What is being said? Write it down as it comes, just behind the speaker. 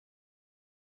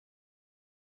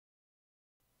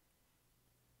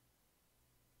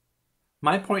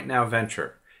MyPointNow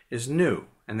Venture is new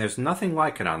and there's nothing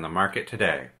like it on the market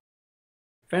today.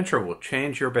 Venture will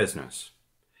change your business.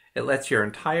 It lets your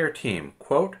entire team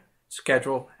quote,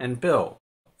 schedule, and bill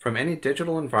from any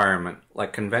digital environment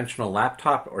like conventional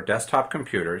laptop or desktop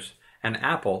computers and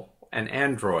Apple and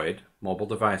Android mobile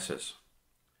devices.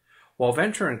 While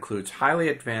Venture includes highly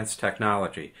advanced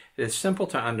technology, it is simple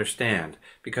to understand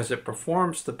because it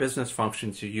performs the business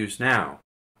functions you use now,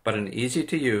 but an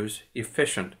easy-to-use,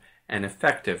 efficient, and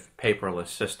effective paperless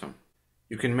system.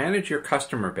 You can manage your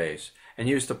customer base and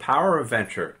use the power of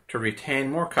Venture to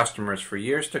retain more customers for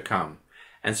years to come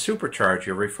and supercharge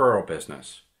your referral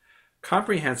business.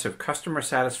 Comprehensive customer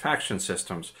satisfaction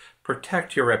systems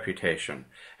protect your reputation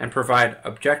and provide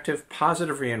objective,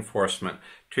 positive reinforcement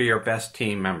to your best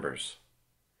team members.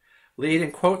 Lead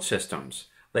and quote systems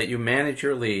let you manage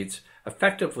your leads,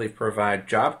 effectively provide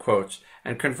job quotes,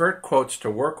 and convert quotes to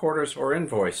work orders or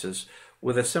invoices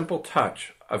with a simple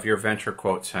touch of your Venture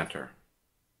Quote Center.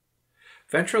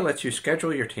 Venture lets you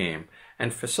schedule your team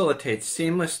and facilitates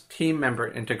seamless team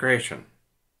member integration.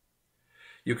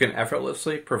 You can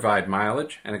effortlessly provide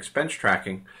mileage and expense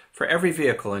tracking for every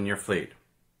vehicle in your fleet.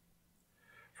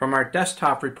 From our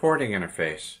desktop reporting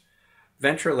interface,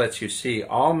 Venture lets you see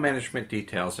all management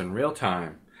details in real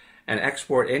time and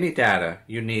export any data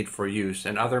you need for use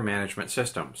in other management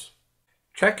systems.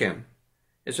 Check-in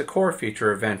is a core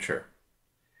feature of Venture.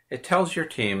 It tells your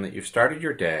team that you've started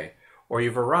your day or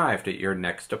you've arrived at your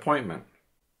next appointment.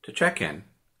 To check in,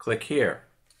 click here.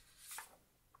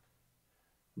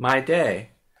 My Day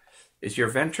is your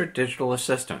Venture digital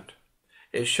assistant.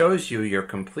 It shows you your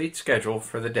complete schedule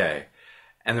for the day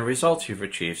and the results you've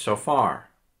achieved so far.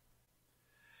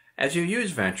 As you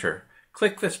use Venture,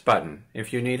 click this button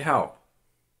if you need help.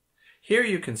 Here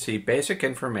you can see basic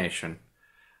information,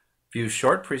 view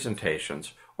short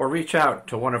presentations, or reach out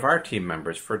to one of our team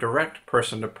members for direct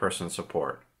person-to-person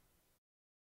support.